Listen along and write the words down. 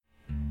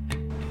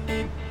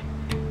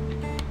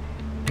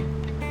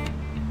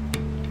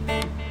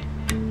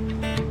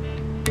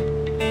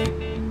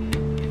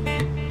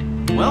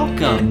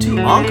Welcome to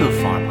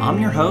OncoPharm.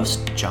 I'm your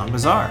host, John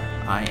Bazar.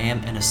 I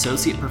am an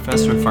associate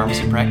professor of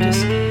pharmacy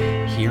practice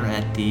here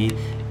at the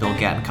Bill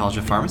Gatton College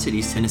of Pharmacy at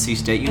East Tennessee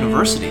State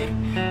University.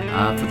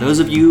 For those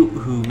of you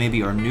who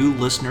maybe are new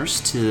listeners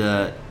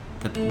to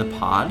the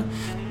pod,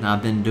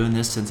 I've been doing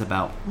this since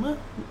about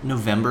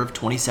November of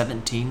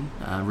 2017,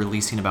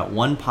 releasing about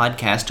one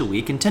podcast a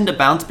week and tend to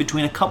bounce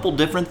between a couple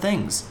different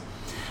things.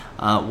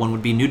 One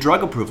would be new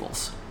drug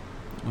approvals.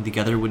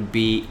 The other would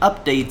be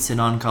updates in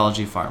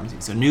oncology pharmacy,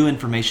 so new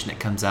information that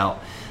comes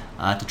out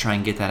to try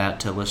and get that out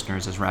to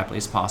listeners as rapidly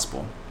as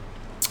possible.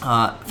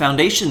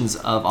 Foundations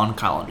of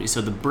oncology,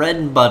 so the bread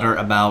and butter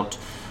about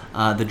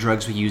the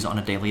drugs we use on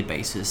a daily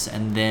basis,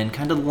 and then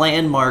kind of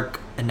landmark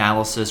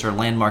analysis or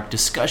landmark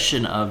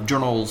discussion of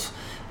journal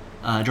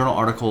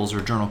articles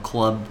or journal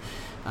club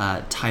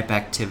type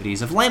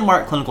activities of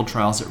landmark clinical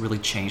trials that really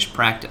changed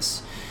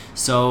practice.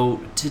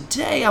 So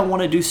today I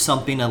want to do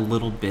something a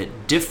little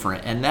bit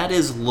different, and that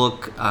is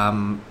look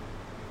at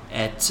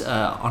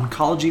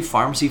oncology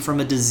pharmacy from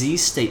a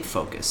disease state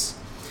focus.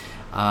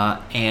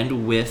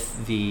 And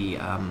with the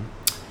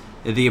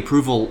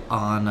approval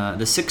on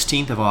the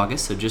 16th of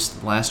August, so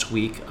just last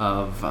week,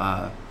 of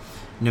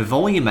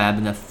nivolumab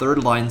in the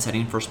third-line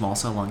setting for small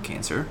cell lung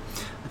cancer,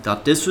 I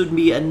thought this would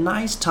be a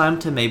nice time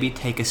to maybe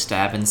take a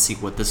stab and see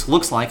what this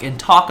looks like and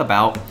talk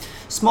about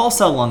small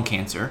cell lung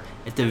cancer.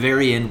 At the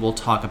very end, we'll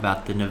talk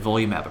about the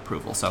nivolumab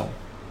approval. So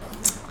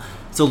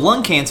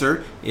lung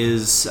cancer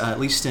is,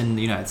 at least in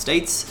the United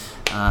States,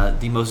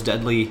 the most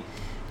deadly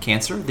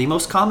cancer, the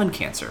most common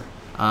cancer.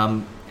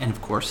 And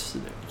of course,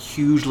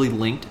 hugely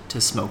linked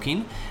to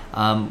smoking.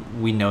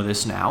 We know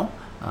this now.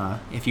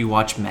 If you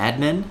watch Mad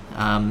Men,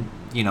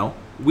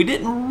 we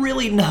didn't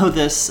really know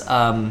this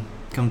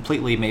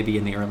completely maybe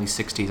in the early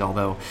 60s,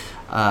 although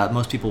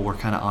most people were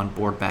kind of on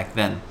board back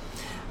then.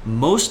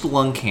 Most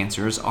lung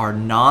cancers are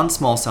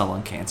non-small cell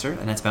lung cancer,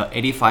 and that's about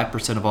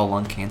 85% of all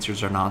lung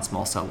cancers are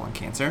non-small cell lung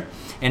cancer.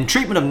 And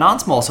treatment of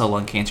non-small cell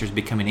lung cancer is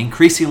becoming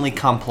increasingly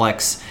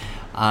complex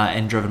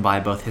and driven by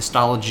both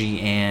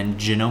histology and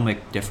genomic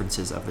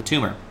differences of the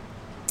tumor.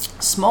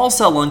 Small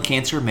cell lung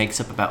cancer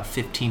makes up about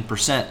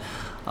 15%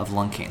 of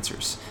lung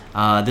cancers.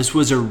 This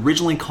was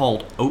originally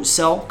called oat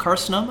cell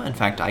carcinoma. In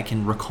fact, I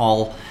can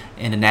recall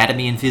in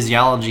anatomy and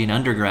physiology in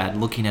undergrad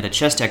looking at a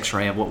chest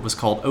x-ray of what was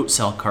called oat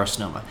cell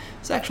carcinoma.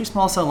 It's actually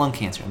small cell lung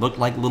cancer. It looked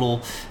like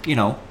little,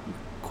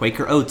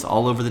 Quaker oats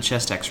all over the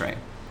chest x-ray.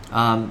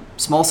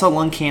 Small cell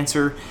lung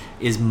cancer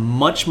is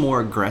much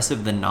more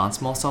aggressive than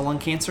non-small cell lung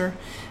cancer.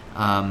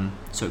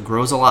 So it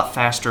grows a lot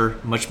faster,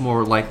 much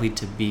more likely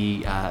to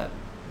be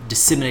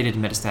disseminated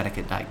metastatic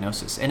at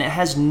diagnosis. And it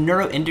has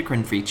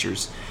neuroendocrine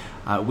features,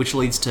 which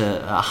leads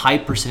to a high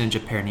percentage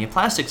of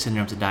paraneoplastic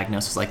syndromes at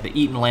diagnosis, like the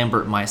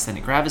Eaton-Lambert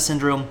myasthenia gravis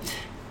syndrome,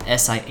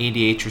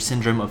 SIADH, or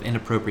syndrome of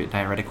inappropriate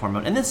diuretic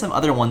hormone, and then some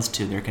other ones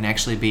too. There can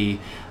actually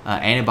be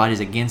antibodies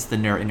against the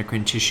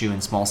neuroendocrine tissue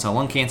in small cell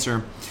lung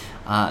cancer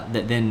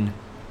that then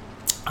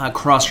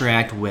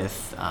cross-react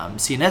with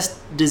CNS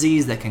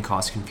disease that can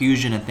cause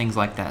confusion and things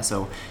like that.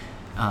 So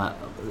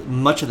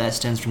much of that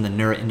stems from the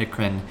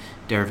neuroendocrine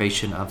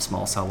derivation of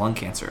small cell lung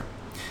cancer.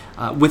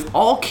 With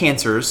all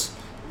cancers,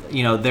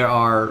 there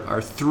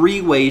are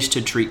three ways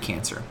to treat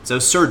cancer. So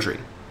surgery,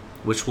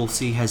 which we'll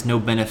see has no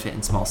benefit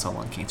in small cell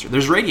lung cancer.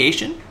 There's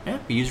radiation,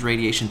 we use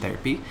radiation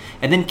therapy,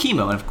 and then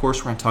chemo, and of course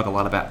we're going to talk a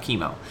lot about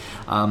chemo.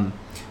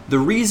 The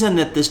reason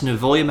that this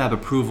nivolumab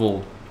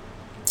approval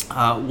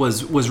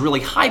was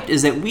really hyped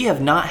is that we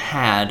have not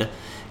had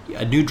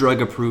a new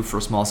drug approved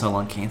for small cell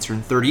lung cancer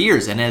in 30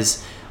 years, and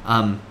as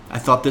I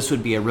thought this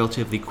would be a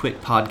relatively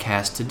quick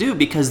podcast to do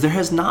because there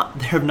have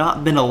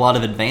not been a lot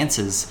of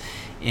advances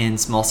in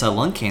small cell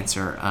lung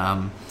cancer,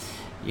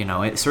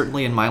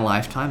 certainly in my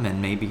lifetime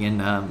and maybe in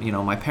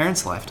my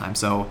parents' lifetime.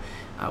 So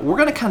we're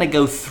going to kind of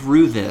go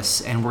through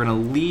this, and we're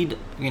going to lead,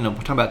 we're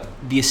talking about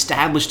the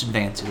established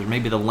advances or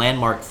maybe the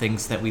landmark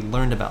things that we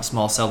learned about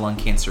small cell lung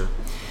cancer.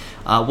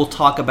 We'll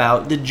talk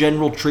about the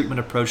general treatment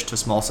approach to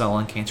small cell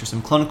lung cancer,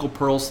 some clinical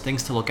pearls,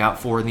 things to look out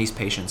for in these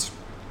patients,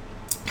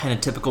 kind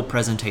of typical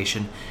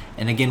presentation.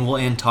 And again, we'll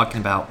end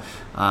talking about,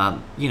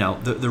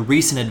 the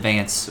recent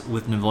advance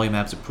with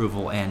nivolumab's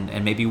approval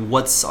and maybe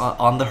what's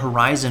on the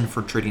horizon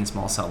for treating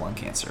small cell lung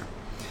cancer.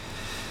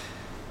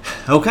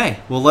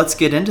 Okay, well, let's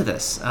get into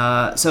this.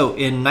 So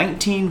in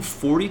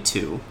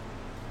 1942,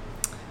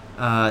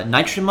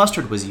 nitrogen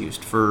mustard was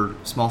used for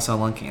small cell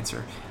lung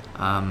cancer.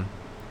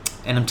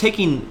 And I'm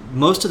taking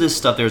most of this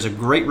stuff. There's a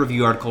great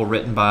review article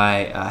written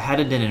by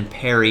Haddenden and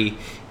Perry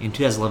in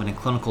 2011 in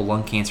Clinical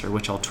Lung Cancer,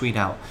 which I'll tweet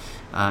out,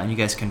 and you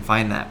guys can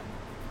find that.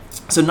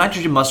 So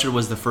nitrogen mustard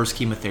was the first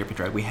chemotherapy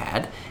drug we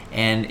had,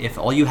 and if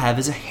all you have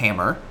is a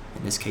hammer,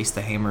 in this case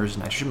the hammer is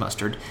nitrogen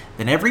mustard,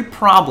 then every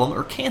problem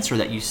or cancer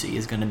that you see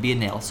is going to be a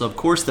nail. So of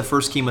course the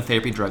first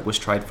chemotherapy drug was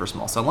tried for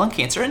small cell lung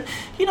cancer, and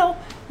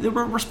there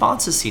were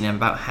responses seen in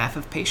about half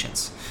of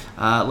patients.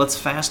 Let's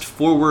fast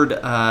forward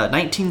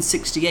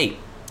 1968.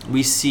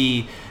 We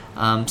see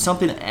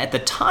something that at the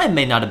time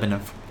may not have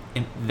been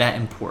that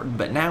important,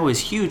 but now is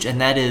huge, and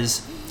that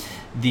is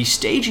the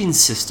staging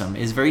system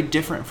is very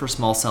different for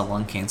small cell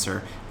lung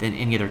cancer than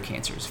any other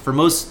cancers. For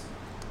most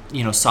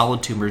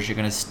solid tumors, you're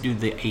going to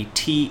do a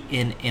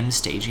T-N-M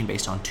staging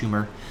based on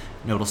tumor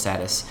nodal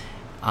status,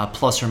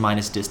 plus or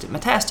minus distant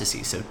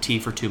metastases. So T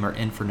for tumor,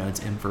 N for nodes,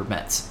 M for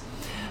mets.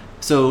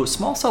 So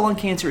small cell lung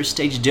cancer is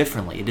staged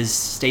differently. It is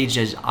staged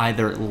as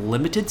either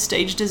limited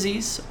stage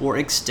disease or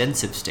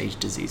extensive stage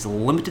disease.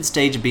 Limited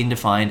stage being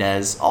defined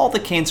as all the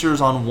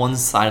cancers on one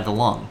side of the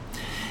lung.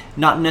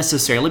 Not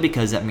necessarily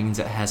because that means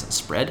it hasn't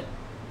spread,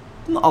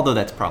 although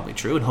that's probably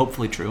true and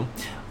hopefully true,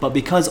 but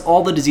because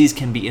all the disease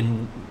can be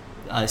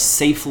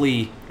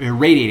safely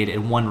irradiated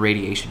in one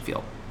radiation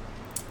field.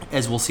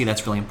 As we'll see,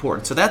 that's really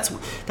important. So that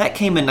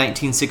came in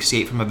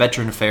 1968 from a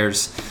Veteran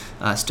Affairs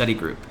study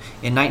group.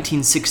 In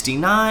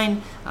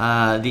 1969,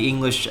 the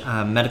English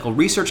Medical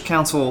Research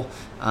Council,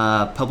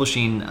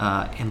 publishing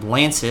in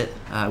Lancet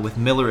with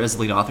Miller as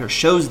the lead author,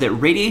 shows that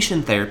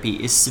radiation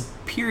therapy is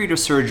superior to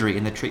surgery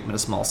in the treatment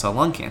of small cell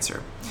lung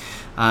cancer.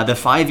 The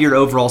 5-year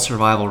overall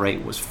survival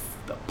rate was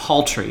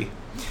paltry,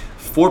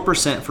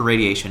 4% for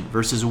radiation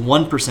versus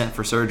 1%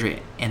 for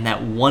surgery. And that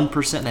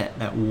 1%,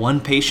 that one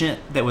patient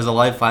that was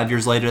alive 5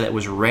 years later that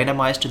was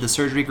randomized to the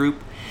surgery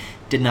group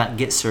did not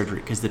get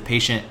surgery because the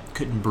patient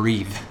couldn't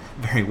breathe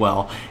very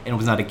well and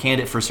was not a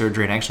candidate for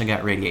surgery and actually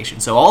got radiation.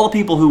 So all the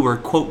people who were,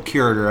 quote,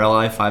 cured or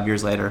alive 5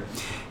 years later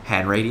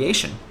had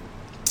radiation.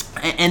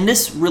 And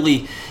this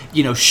really,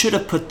 should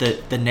have put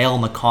the nail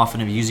in the coffin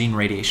of using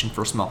radiation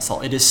for small cell.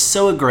 It is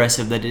so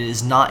aggressive that it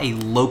is not a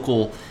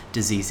local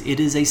disease. It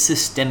is a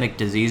systemic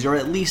disease, or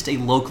at least a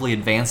locally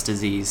advanced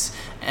disease,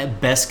 at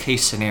best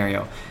case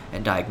scenario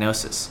at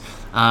diagnosis.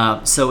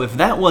 So if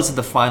that wasn't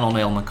the final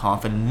nail in the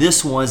coffin,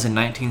 this was in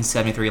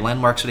 1973, a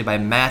landmark study by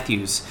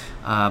Matthews,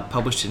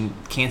 published in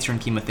Cancer and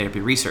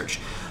Chemotherapy Research.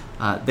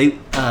 They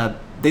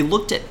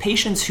looked at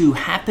patients who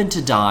happened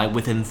to die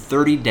within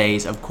 30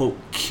 days of, quote,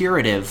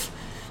 curative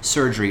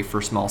surgery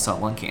for small cell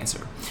lung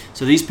cancer.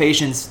 So these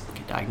patients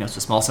get diagnosed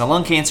with small cell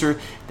lung cancer,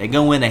 they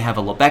go in, they have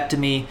a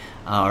lobectomy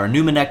or a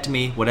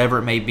pneumonectomy, whatever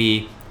it may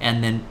be,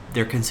 and then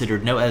they're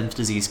considered no Adam's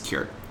disease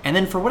cured. And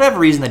then for whatever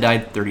reason, they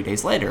died 30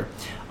 days later.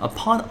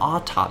 Upon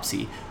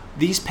autopsy,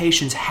 these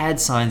patients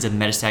had signs of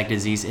metastatic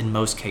disease in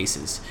most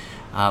cases,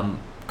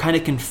 kind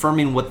of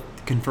confirming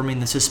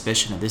the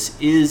suspicion that this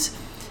is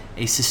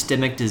a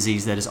systemic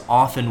disease that is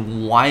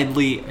often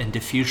widely and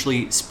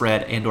diffusely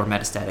spread and or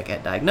metastatic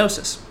at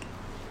diagnosis,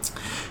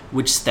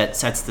 which that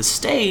sets the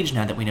stage,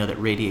 now that we know that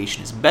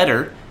radiation is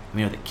better,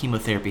 we know that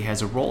chemotherapy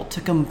has a role,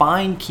 to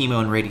combine chemo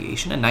and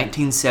radiation. In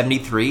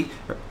 1973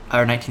 or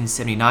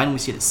 1979, we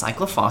see that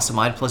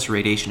cyclophosphamide plus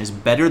radiation is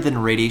better than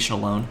radiation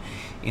alone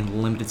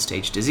in limited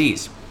stage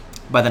disease.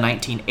 By the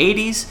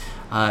 1980s,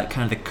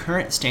 kind of the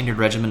current standard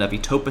regimen of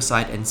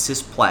etoposide and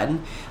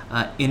cisplatin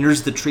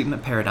enters the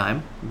treatment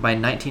paradigm. By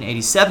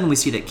 1987, we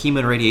see that chemo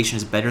and radiation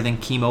is better than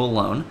chemo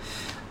alone.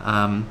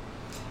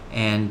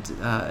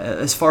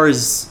 As far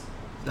as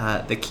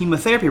the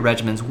chemotherapy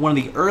regimens, one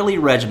of the early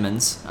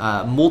regimens,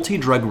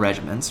 multi-drug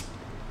regimens,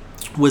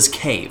 was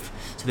CAVE.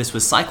 So this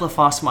was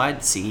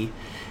cyclophosphamide, C,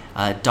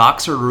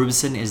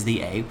 doxorubicin is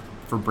the A,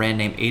 for brand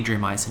name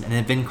adriamycin, and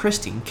then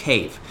vincristine,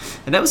 CAVE.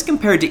 And that was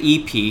compared to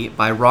EP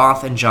by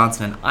Roth and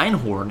Johnson and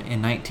Einhorn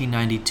in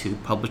 1992,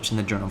 published in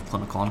the Journal of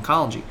Clinical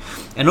Oncology.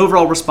 And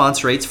overall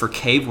response rates for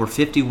CAVE were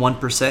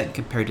 51%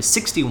 compared to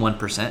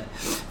 61%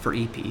 for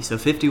EP. So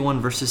 51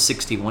 versus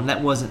 61.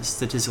 That wasn't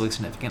statistically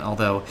significant,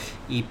 although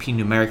EP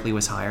numerically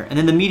was higher. And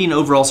then the median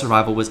overall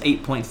survival was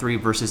 8.3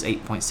 versus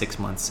 8.6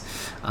 months.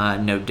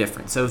 No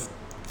difference. So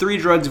 3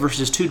 drugs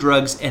versus 2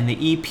 drugs, and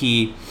the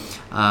EP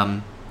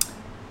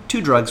 2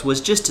 drugs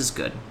was just as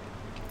good.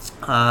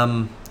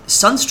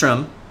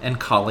 Sundstrom and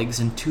colleagues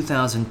in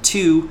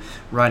 2002,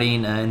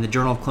 writing in the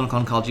Journal of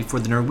Clinical Oncology for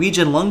the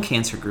Norwegian Lung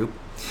Cancer Group.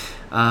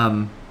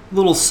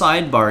 Little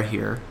sidebar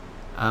here.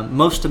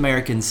 Most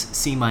Americans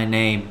see my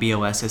name,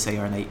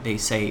 B-O-S-S-A-R, and they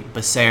say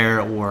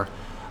Basser or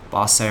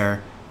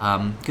Basser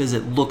because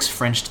it looks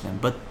French to them.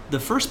 But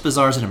the first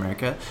bazaars in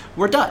America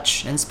were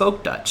Dutch and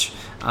spoke Dutch.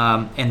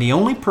 And the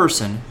only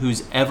person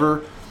who's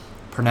ever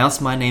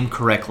pronounced my name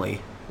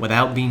correctly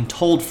without being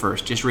told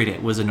first, just read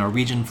it, was a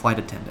Norwegian flight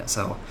attendant.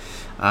 So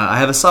I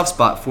have a soft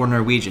spot for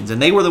Norwegians.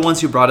 And they were the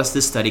ones who brought us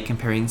this study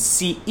comparing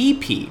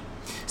CEP,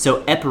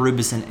 so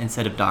epirubicin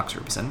instead of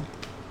doxorubicin.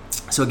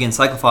 So again,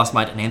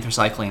 cyclophosphamide and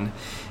anthracycline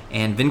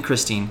and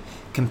vincristine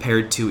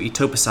compared to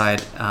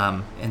etoposide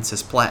and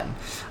cisplatin.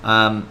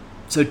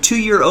 So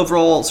 2-year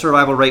overall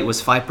survival rate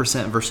was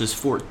 5% versus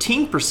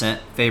 14%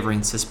 favoring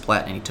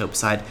cisplatin and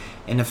etoposide,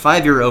 and the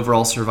 5-year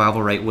overall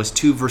survival rate was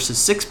 2 versus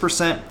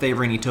 6%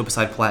 favoring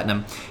etoposide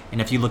platinum. And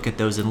if you look at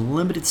those in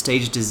limited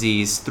stage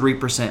disease,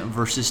 3%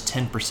 versus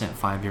 10%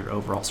 5-year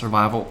overall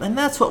survival. And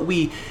that's what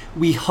we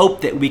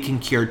hope that we can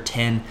cure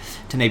 10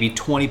 to maybe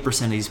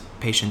 20% of these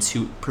patients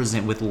who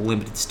present with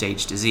limited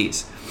stage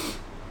disease.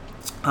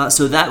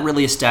 So that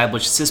really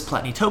established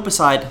cisplatin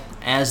etoposide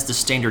as the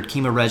standard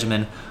chemo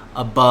regimen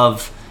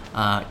above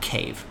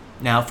CAVE.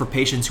 Now, for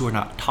patients who are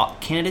not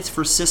top candidates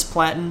for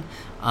cisplatin,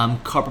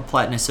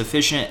 carboplatin is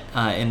sufficient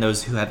in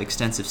those who have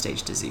extensive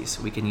stage disease.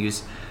 We can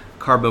use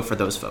carbo for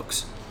those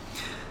folks.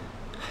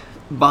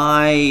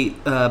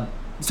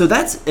 So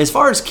that's as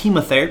far as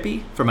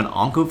chemotherapy from an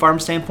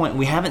Oncopharm standpoint.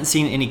 We haven't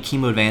seen any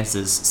chemo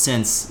advances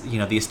since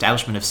the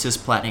establishment of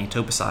cisplatin and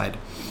etoposide,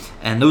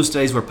 and those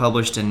studies were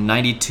published in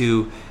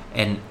 '92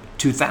 and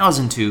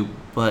 2002.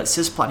 But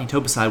cisplatin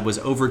etoposide was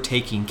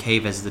overtaking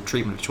CAVE as the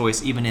treatment of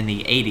choice even in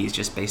the 80s,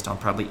 just based on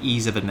probably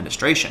ease of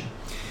administration.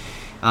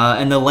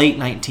 In the late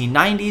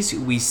 1990s,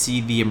 we see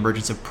the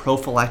emergence of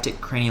prophylactic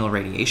cranial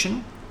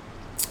radiation.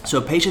 So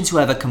patients who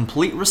have a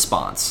complete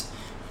response,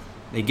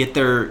 they get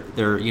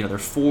their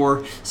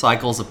 4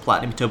 cycles of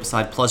platinum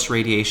etoposide plus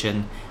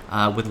radiation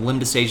with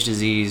limited stage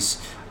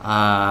disease,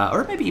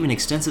 or maybe even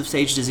extensive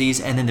stage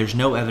disease, and then there's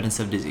no evidence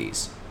of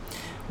disease.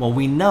 Well,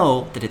 we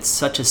know that it's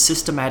such a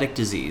systematic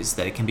disease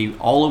that it can be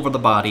all over the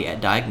body at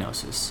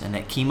diagnosis, and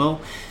that chemo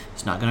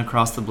is not going to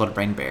cross the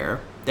blood-brain barrier,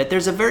 that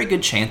there's a very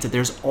good chance that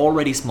there's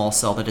already small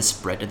cell that is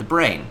spread to the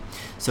brain.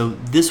 So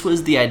this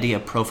was the idea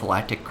of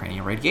prophylactic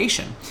cranial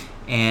radiation,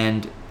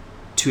 and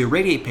to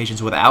irradiate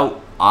patients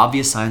without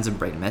obvious signs of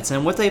brain mets.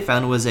 And what they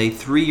found was a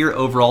 3-year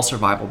overall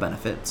survival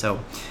benefit.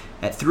 So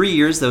at 3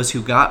 years, those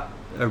who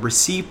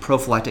received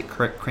prophylactic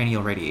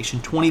cranial radiation,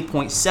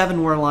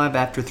 20.7% were alive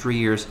after 3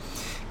 years,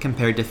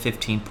 compared to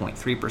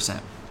 15.3%.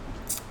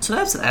 So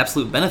that's the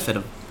absolute benefit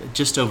of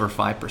just over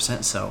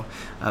 5%, so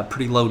a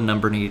pretty low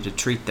number needed to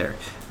treat there,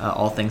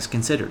 all things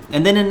considered.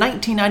 And then in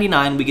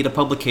 1999, we get a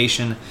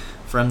publication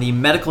from the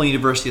Medical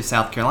University of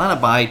South Carolina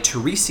by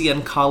Teresi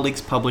and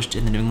colleagues, published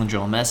in the New England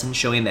Journal of Medicine,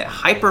 showing that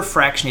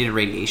hyperfractionated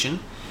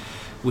radiation,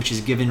 which is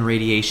given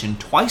radiation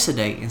twice a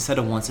day instead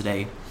of once a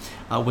day,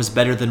 was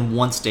better than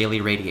once daily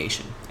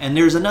radiation. And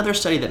there's another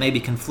study that maybe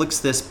conflicts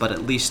this, but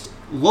at least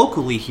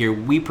locally here,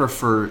 we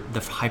prefer the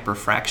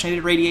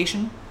hyperfractionated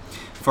radiation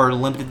for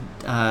limited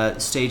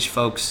stage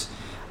folks.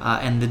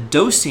 And the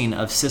dosing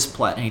of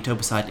cisplatin and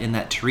etoposide in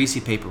that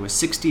Teresi paper was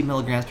 60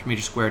 milligrams per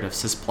meter squared of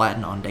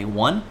cisplatin on day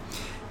 1,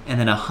 and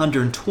then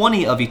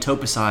 120 of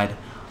etoposide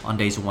on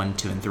days 1,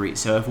 2, and 3.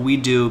 So if we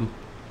do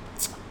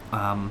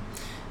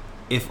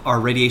if our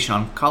radiation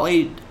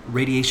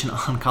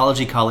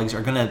oncology colleagues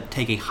are going to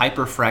take a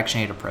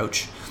hyperfractionated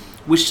approach,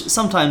 which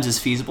sometimes is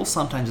feasible,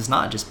 sometimes it's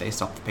not, just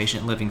based off the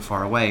patient living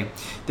far away,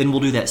 then we'll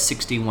do that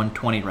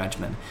 60-120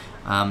 regimen.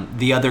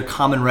 The other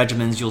common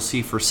regimens you'll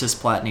see for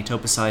cisplatin and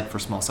etoposide for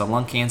small cell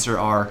lung cancer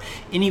are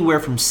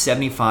anywhere from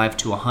 75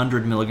 to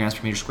 100 milligrams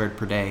per meter squared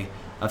per day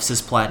of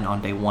cisplatin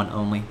on day 1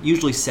 only,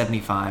 usually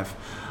 75,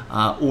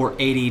 or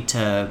 80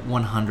 to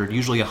 100,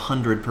 usually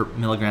 100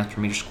 milligrams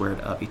per meter squared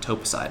of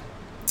etoposide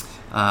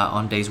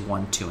on days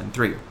 1, 2, and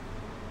 3.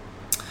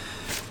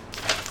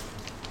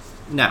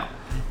 Now,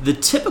 the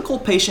typical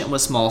patient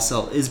with small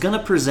cell is going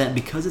to present,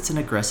 because it's an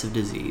aggressive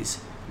disease,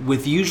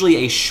 with usually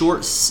a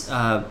short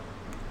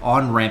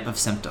on-ramp of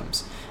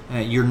symptoms.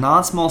 Your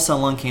non-small cell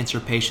lung cancer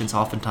patients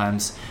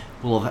oftentimes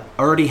will have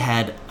already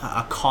had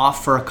a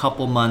cough for a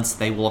couple months,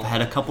 they will have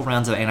had a couple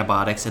rounds of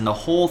antibiotics, and the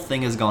whole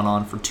thing has gone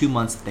on for 2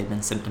 months that they've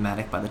been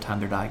symptomatic by the time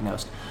they're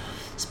diagnosed.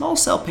 Small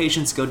cell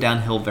patients go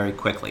downhill very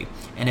quickly,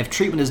 and if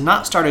treatment is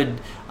not started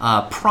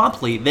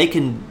promptly, they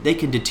can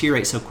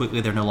deteriorate so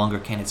quickly they're no longer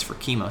candidates for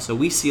chemo. So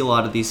we see a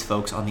lot of these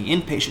folks on the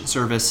inpatient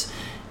service.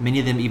 Many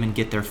of them even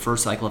get their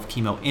first cycle of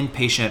chemo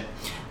inpatient,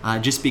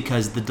 just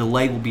because the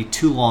delay will be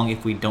too long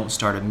if we don't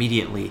start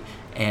immediately.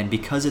 And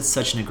because it's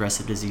such an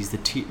aggressive disease, the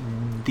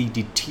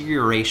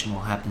deterioration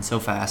will happen so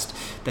fast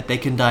that they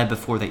can die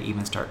before they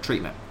even start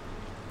treatment.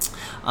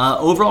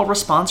 Overall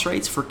response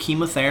rates for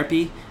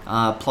chemotherapy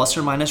plus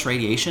or minus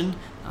radiation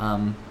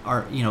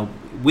are,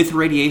 with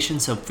radiation,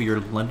 so for your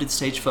limited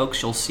stage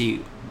folks, you'll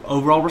see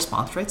overall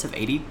response rates of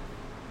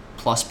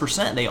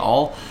 80+%. They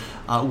all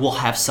will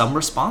have some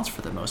response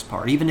for the most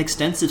part. Even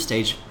extensive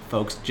stage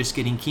folks just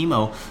getting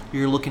chemo,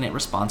 you're looking at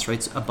response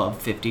rates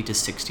above 50 to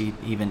 60,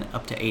 even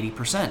up to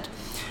 80%.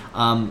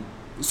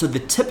 So the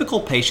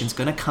typical patient's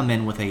going to come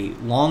in with a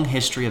long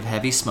history of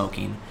heavy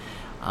smoking.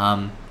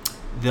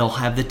 They'll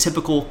have the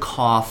typical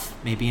cough,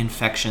 maybe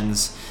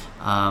infections,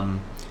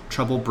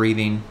 trouble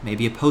breathing,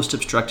 maybe a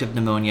post-obstructive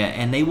pneumonia,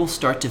 and they will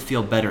start to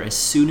feel better as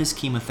soon as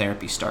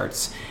chemotherapy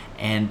starts.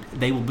 And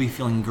they will be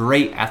feeling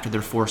great after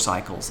their 4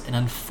 cycles. And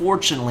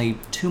unfortunately,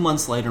 2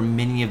 months later,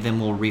 many of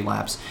them will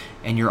relapse,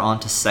 and you're on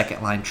to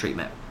second-line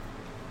treatment.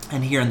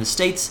 And here in the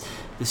States,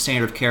 the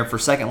standard of care for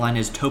second line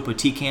is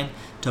topotecan,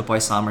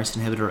 topoisomerase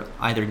inhibitor,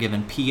 either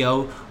given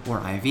PO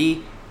or IV.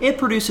 It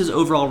produces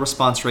overall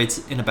response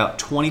rates in about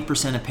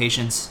 20% of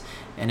patients,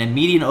 and a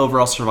median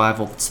overall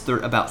survival that's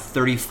about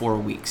 34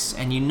 weeks.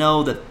 And you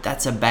know that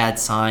that's a bad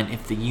sign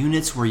if the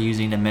units we're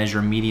using to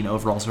measure median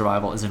overall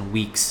survival is in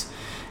weeks.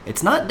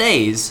 It's not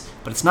days,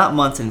 but it's not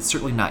months, and it's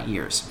certainly not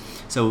years.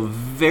 So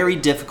very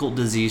difficult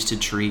disease to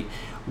treat.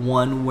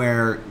 one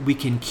where we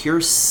can cure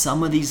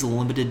some of these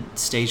limited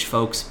stage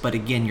folks, but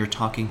again, you're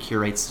talking cure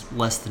rates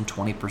less than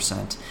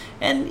 20%.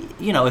 And,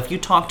 if you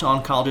talk to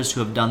oncologists who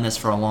have done this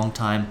for a long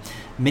time,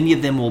 many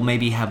of them will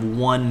maybe have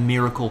one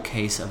miracle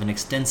case of an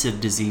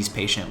extensive disease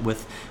patient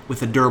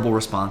with a durable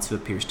response who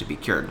appears to be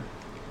cured.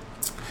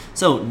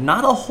 So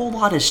not a whole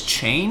lot has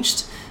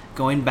changed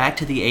going back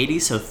to the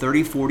 80s, so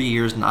 30, 40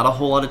 years, not a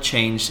whole lot of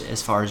change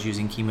as far as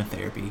using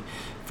chemotherapy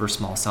for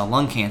small cell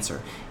lung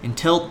cancer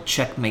until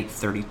CheckMate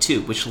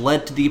 32, which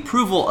led to the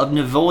approval of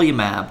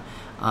nivolumab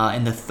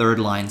in the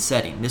third-line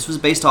setting. This was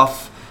based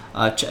off,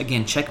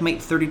 again,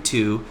 CheckMate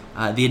 32.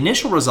 The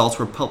initial results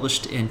were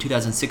published in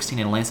 2016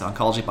 in Lancet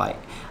Oncology by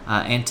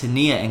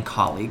Antonia and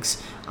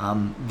colleagues.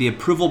 The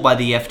approval by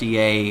the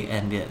FDA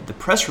and the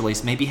press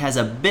release maybe has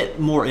a bit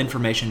more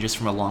information just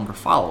from a longer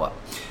follow-up.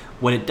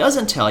 What it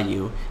doesn't tell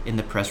you in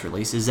the press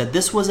release is that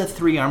this was a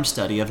 3-arm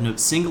study of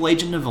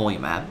single-agent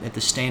nivolumab at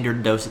the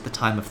standard dose at the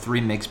time of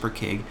 3 mg per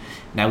kg.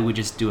 Now we would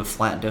just do a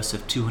flat dose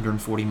of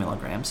 240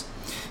 milligrams.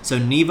 So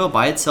Nivo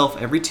by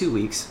itself every 2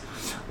 weeks,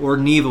 or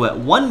Nivo at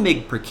 1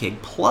 mg per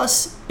kg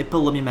plus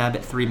ipilimumab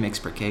at 3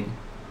 mg per kg,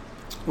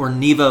 or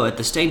Nivo at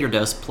the standard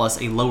dose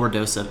plus a lower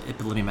dose of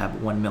ipilimumab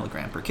at 1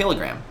 milligram per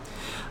kilogram.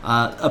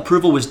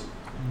 Approval was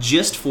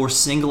just for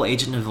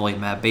single-agent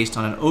nivolumab based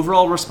on an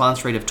overall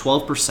response rate of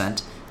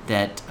 12%,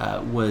 that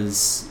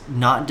was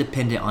not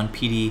dependent on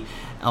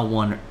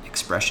PD-L1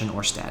 expression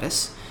or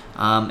status.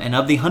 And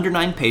of the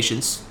 109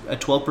 patients, a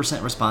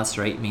 12% response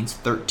rate means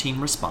 13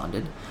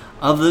 responded.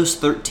 Of those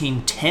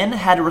 13, 10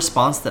 had a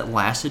response that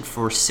lasted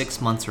for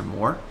 6 months or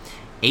more.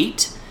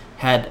 8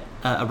 had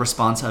a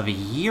response of a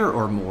year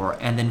or more.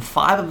 And then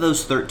 5 of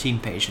those 13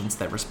 patients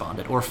that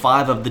responded, or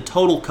 5 of the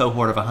total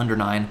cohort of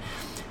 109,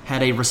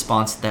 had a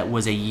response that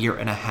was a year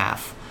and a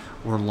half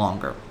or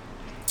longer.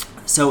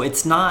 So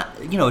it's not,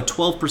 a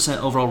 12%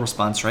 overall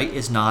response rate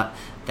is not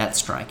that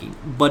striking,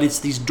 but it's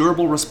these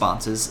durable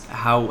responses,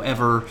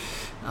 however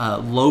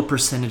low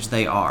percentage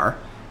they are.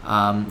 A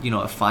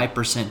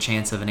 5%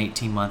 chance of an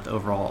 18-month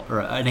overall, or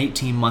an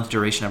 18-month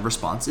duration of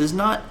response is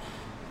not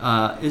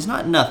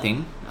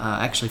nothing.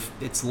 Actually,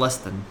 it's less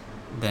than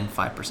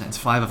 5%. It's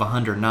 5 of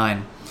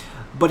 109.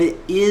 But it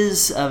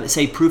is,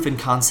 say, proof in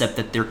concept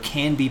that there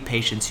can be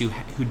patients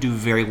who do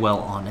very well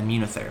on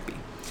immunotherapy.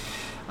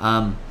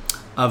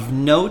 Of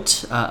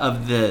note,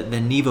 of the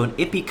Nivo and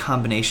Ipi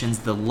combinations,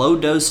 the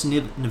low-dose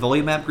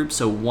nivolumab group,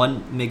 so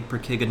 1 mg per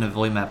kg of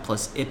nivolumab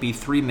plus Ipi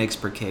 3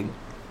 mg per kg,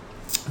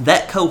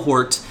 that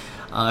cohort,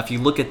 if you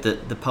look at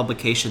the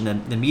publication,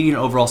 the median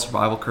overall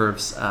survival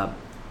curves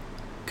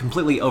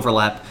completely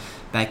overlap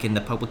back in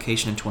the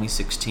publication in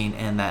 2016,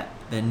 and that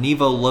the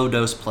Nivo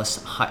low-dose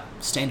plus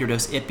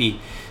standard-dose Ipi,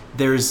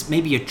 there's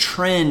maybe a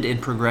trend in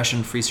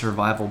progression-free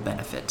survival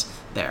benefit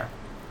there.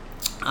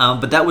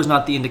 But that was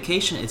not the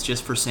indication. It's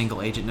just for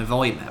single-agent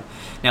nivolumab.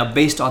 Now,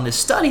 based on this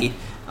study,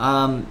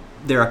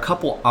 there are a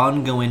couple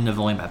ongoing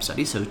nivolumab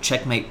studies. So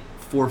CheckMate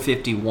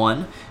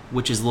 451,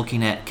 which is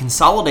looking at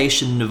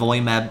consolidation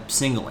nivolumab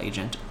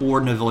single-agent or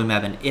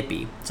nivolumab and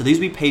Ipi. So these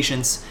would be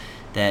patients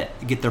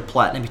that get their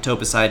platinum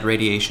etoposide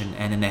radiation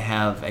and then they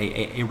have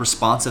a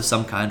response of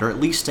some kind, or at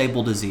least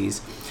stable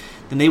disease.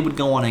 Then they would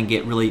go on and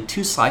get really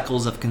 2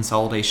 cycles of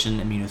consolidation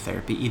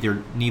immunotherapy,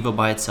 either Nivo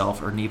by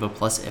itself or Nivo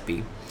plus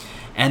Ipi.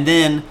 And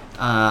then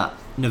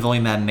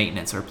nivolumab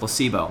maintenance or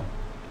placebo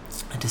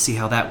to see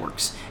how that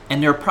works.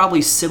 And there are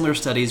probably similar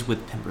studies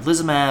with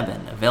pembrolizumab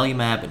and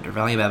avelumab and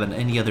durvalumab and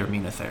any other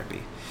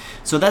immunotherapy.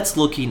 So that's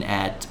looking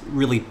at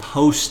really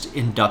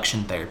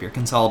post-induction therapy or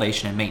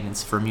consolidation and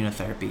maintenance for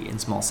immunotherapy in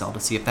small cell to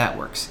see if that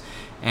works.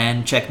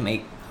 And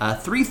CheckMate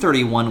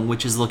 331,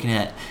 which is looking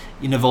at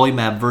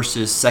nivolumab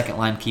versus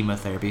second-line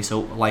chemotherapy,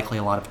 so likely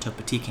a lot of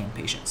topotecan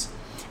patients.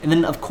 And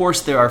then, of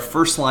course, there are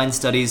first-line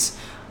studies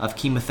of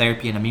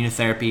chemotherapy and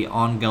immunotherapy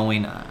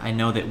ongoing. I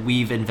know that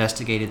we've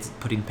investigated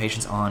putting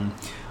patients on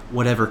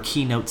whatever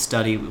Keynote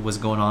study was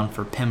going on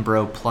for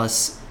Pembro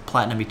plus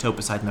platinum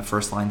etoposide in the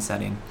first-line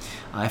setting.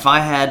 If I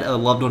had a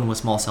loved one with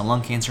small cell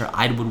lung cancer,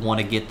 I would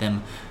want to get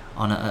them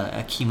on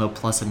a chemo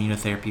plus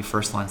immunotherapy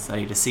first-line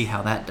study to see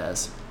how that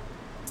does.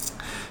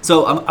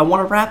 So I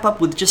want to wrap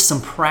up with just some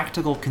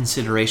practical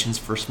considerations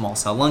for small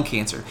cell lung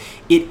cancer.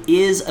 It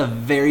is a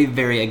very,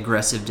 very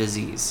aggressive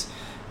disease.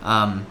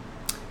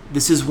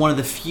 This is one of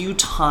the few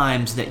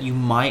times that you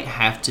might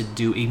have to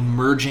do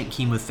emergent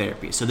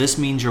chemotherapy. So this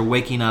means you're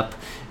waking up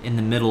in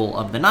the middle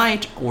of the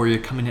night, or you're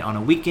coming in on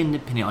a weekend,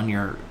 depending on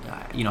your,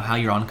 how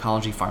your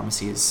oncology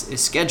pharmacy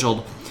is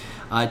scheduled,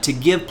 to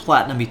give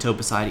platinum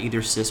etoposide,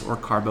 either cis or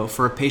carbo,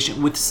 for a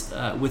patient with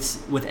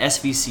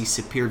SVC,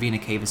 severe vena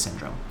cava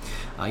syndrome.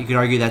 You could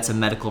argue that's a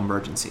medical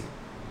emergency.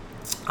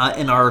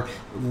 In our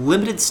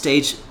limited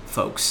stage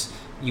folks,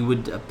 you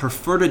would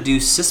prefer to do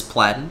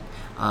cisplatin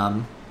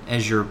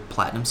as your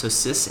platinum, so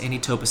cis and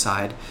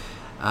etoposide,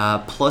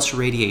 plus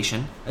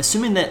radiation,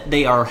 assuming that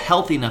they are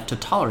healthy enough to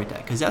tolerate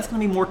that, because that's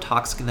going to be more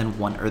toxic than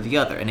one or the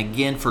other. And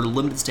again, for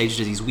limited stage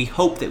disease, we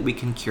hope that we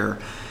can cure,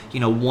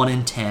 1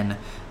 in 10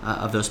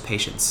 of those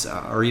patients,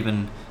 or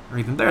even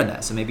better than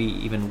that. So maybe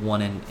even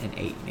 1 in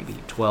 8, maybe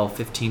 12,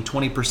 15,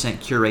 20%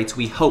 cure rates,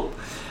 we hope.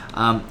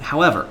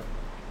 However,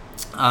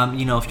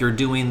 if you're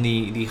doing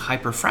the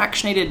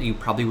hyperfractionated, you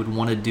probably would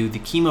want to do the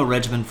chemo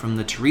regimen from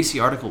the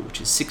Teresi article, which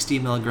is 60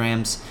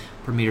 milligrams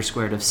per meter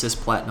squared of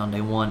cisplatin on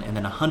day 1, and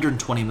then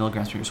 120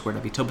 milligrams per meter squared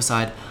of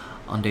etoposide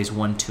on days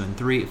 1, 2, and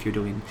 3. If you're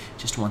doing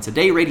just once a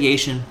day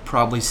radiation,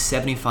 probably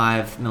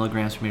 75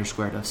 milligrams per meter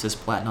squared of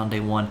cisplatin on day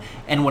 1,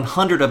 and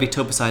 100 of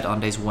etoposide on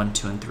days 1,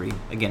 2, and 3.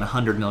 Again,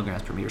 100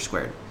 milligrams per meter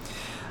squared.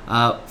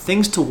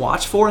 Things to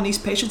watch for in these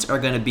patients are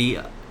going to be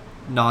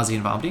nausea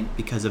and vomiting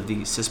because of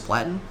the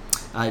cisplatin.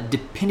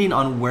 Depending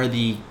on where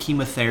the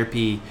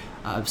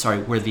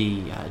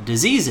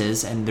disease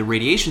is and the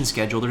radiation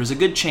schedule, there's a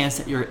good chance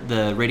that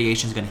the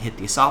radiation is going to hit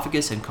the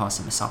esophagus and cause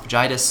some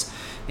esophagitis,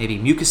 maybe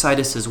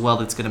mucositis as well.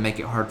 That's going to make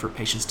it hard for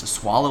patients to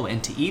swallow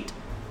and to eat.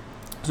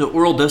 So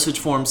oral dosage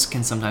forms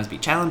can sometimes be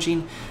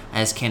challenging,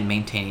 as can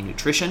maintaining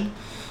nutrition.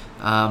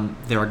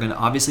 There are going to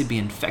obviously be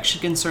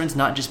infection concerns,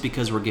 not just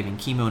because we're giving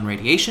chemo and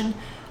radiation,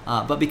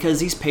 but because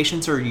these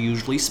patients are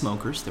usually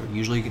smokers. They're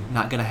usually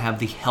not going to have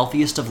the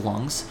healthiest of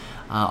lungs,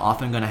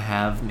 often going to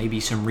have maybe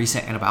some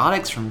recent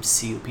antibiotics from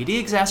COPD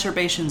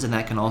exacerbations, and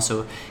that can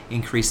also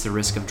increase the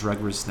risk of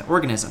drug-resistant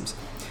organisms.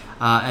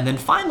 And then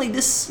finally,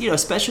 this,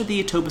 especially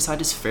the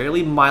etoposide, is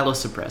fairly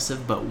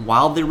myelosuppressive, but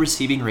while they're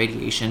receiving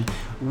radiation,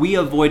 we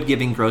avoid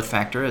giving growth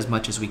factor as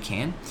much as we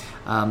can,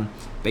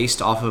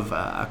 based off of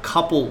a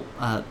couple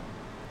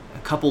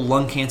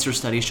lung cancer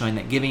studies showing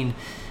that giving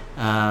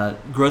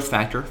growth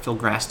factor,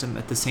 filgrastim,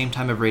 at the same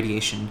time of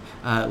radiation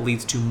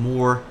leads to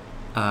more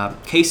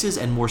cases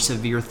and more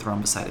severe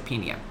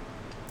thrombocytopenia.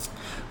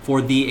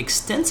 For the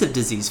extensive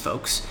disease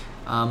folks,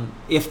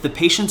 if the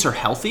patients are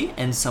healthy,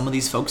 and some of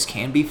these folks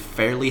can be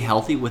fairly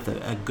healthy with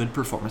a good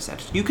performance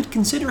status, you could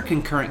consider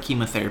concurrent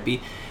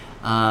chemotherapy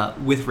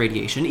with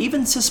radiation,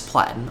 even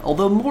cisplatin,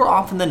 although more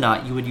often than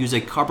not, you would use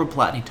a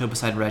carboplatin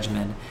etoposide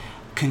regimen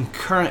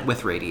concurrent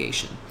with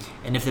radiation.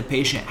 And if the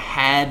patient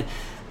had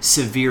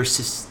severe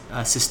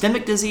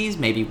systemic disease,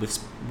 maybe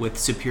with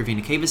superior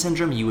vena cava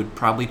syndrome, you would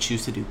probably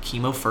choose to do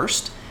chemo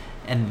first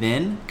and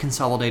then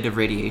consolidative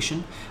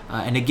radiation.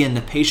 And again,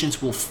 the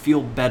patients will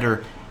feel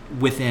better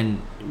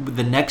within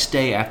the next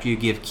day after you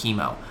give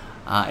chemo.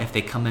 If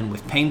they come in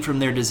with pain from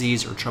their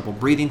disease or trouble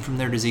breathing from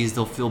their disease,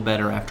 they'll feel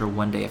better after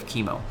 1 day of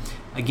chemo.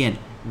 Again,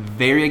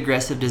 very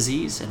aggressive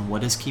disease, and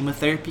what does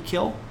chemotherapy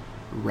kill?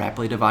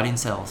 Rapidly dividing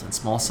cells, and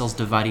small cells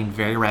dividing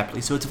very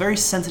rapidly. So it's very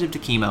sensitive to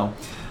chemo.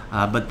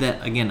 But then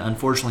again,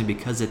 unfortunately,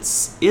 because it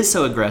is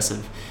so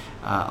aggressive,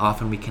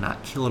 often we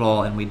cannot kill it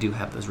all, and we do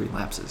have those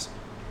relapses.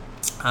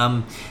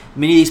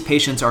 Many of these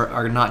patients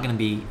are not going to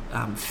be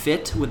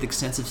fit with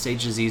extensive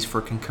stage disease for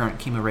concurrent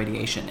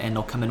chemoradiation, and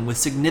they'll come in with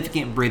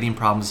significant breathing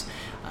problems.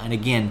 And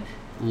again,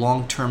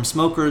 long-term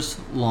smokers,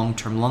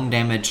 long-term lung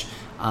damage.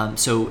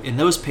 So in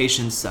those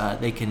patients,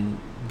 they can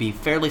be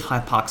fairly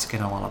hypoxic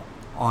and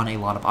on a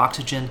lot of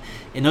oxygen.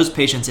 In those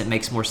patients, it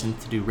makes more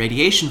sense to do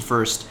radiation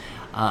first,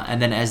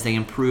 and then as they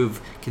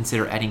improve,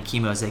 consider adding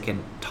chemo as they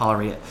can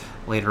tolerate it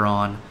later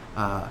on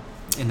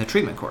in the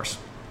treatment course.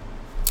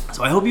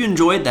 So I hope you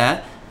enjoyed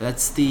that.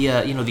 That's the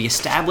the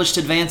established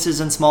advances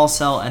in small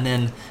cell, and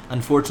then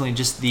unfortunately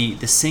just the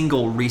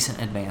single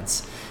recent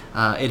advance.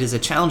 It is a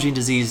challenging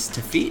disease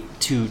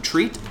to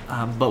treat,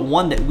 but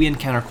one that we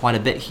encounter quite a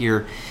bit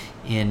here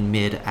in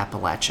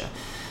mid-Appalachia.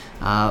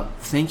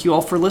 Thank you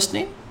all for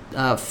listening.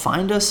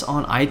 Find us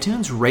on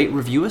iTunes, rate,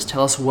 review us,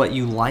 tell us what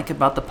you like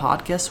about the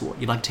podcast, what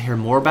you'd like to hear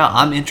more about.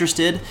 I'm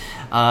interested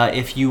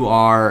if you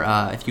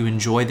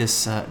enjoy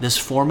this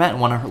format and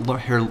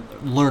want to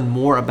learn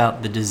more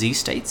about the disease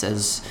states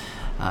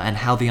and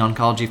how the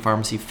oncology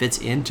pharmacy fits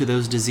into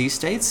those disease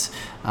states.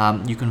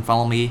 You can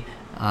follow me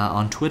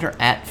on Twitter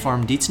at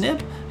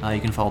PharmDietzNib.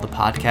 You can follow the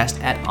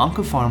podcast at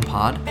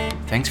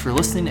OncoPharmPod. Thanks for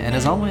listening, and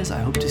as always,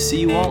 I hope to see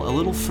you all a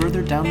little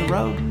further down the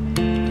road.